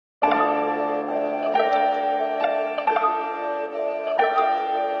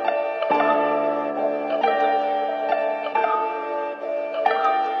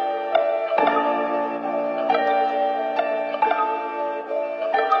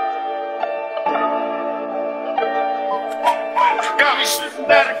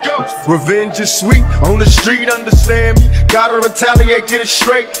Revenge is sweet, on the street, understand me. Gotta retaliate, get it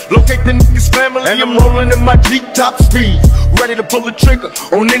straight. Locate the niggas' family, and I'm rolling in my Jeep top speed. Ready to pull the trigger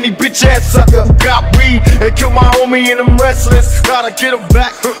on any bitch ass sucker who got weed and kill my homie and I'm restless. Gotta get him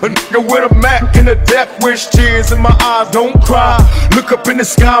back, a nigga with a Mac and a death wish. Tears in my eyes, don't cry. Look up in the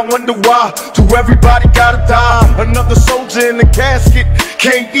sky, wonder why. To everybody gotta die. Another soldier in the casket.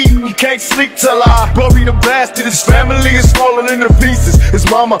 Can't eat, you can't sleep till I bury the bastard. His family is falling into pieces. His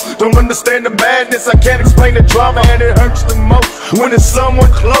mama don't understand the madness. I can't explain the drama and it hurts the most when it's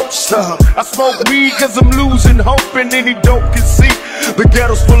someone close. I smoke weed cause I'm losing hope, and any dope can see the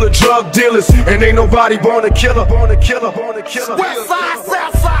ghetto's full of drug dealers, and ain't nobody born a killer. West side,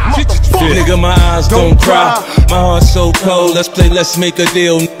 south side. Nigga, my eyes don't cry. My heart's so cold. Let's play, let's make a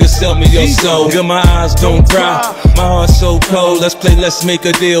deal. Nigga, sell me your soul. Nigga, my eyes don't cry. My heart's so cold. Let's play, let's make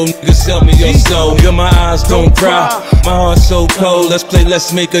a deal. Nigga, sell me your soul. Nigga, my eyes don't cry. My heart's so cold. Let's play,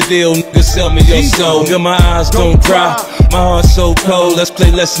 let's make a deal. Nigga, sell me your soul. Nigga, my eyes don't cry. My heart's so cold. Let's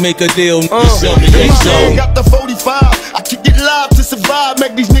play, let's make a deal. Nigga, sell me your soul. Got the 45. I keep it live to survive.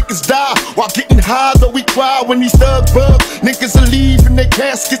 Make these niggas die while getting high. Though we cry when these thugs bug. Niggas will leave in their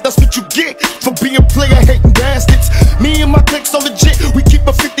caskets. That's what you get for being player hating bastards. Me and my clique so legit. We keep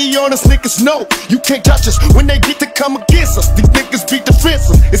a 50 on us. Niggas know you can't touch us when they get to come against us. These niggas be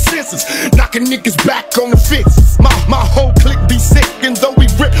defensive. It's senses knocking niggas back on the fences. My whole clique be sick, and though we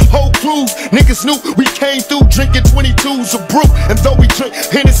rip whole crews, niggas knew we came through drinking 22s of brew. And though we drink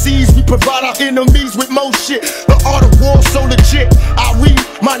Hennessy's, we provide our enemies with more shit. The art of war so legit. I read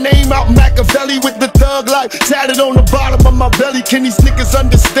my name out Machiavelli with the thug life tatted on the bottom of my belly. Can these niggas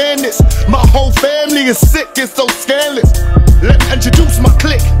understand this? My whole family is sick and so scandalous. Let me introduce my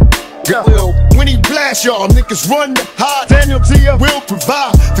clique. When he blast y'all, niggas run the high. Daniel Dia will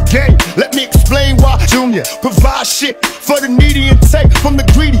provide the game. Let me explain why Junior provide shit for the needy and take from the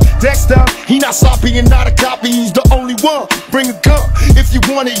greedy. Dexter, he not sloppy and not a copy. He's the only one. Bring a gun if you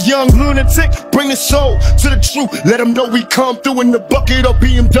want a young lunatic. Bring his soul to the truth. Let him know we come through in the bucket of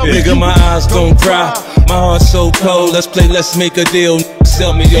BMW. Nigga, my eyes don't cry. My heart's so cold. Let's play, let's make a deal.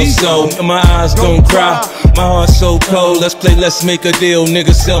 Sell me your soul. Nigga, my eyes don't cry. My heart's so cold. Let's play, let's make a deal.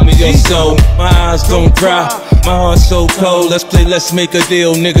 Nigga, sell me your soul. My eyes don't cry. My heart's so cold. Let's play, let's make a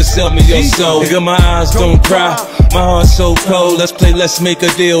deal. Nigga, sell me your soul. Nigga, my eyes don't cry. My heart's so cold. Let's play, let's make a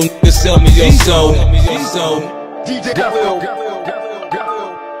deal. Nigga, sell me your soul. DJ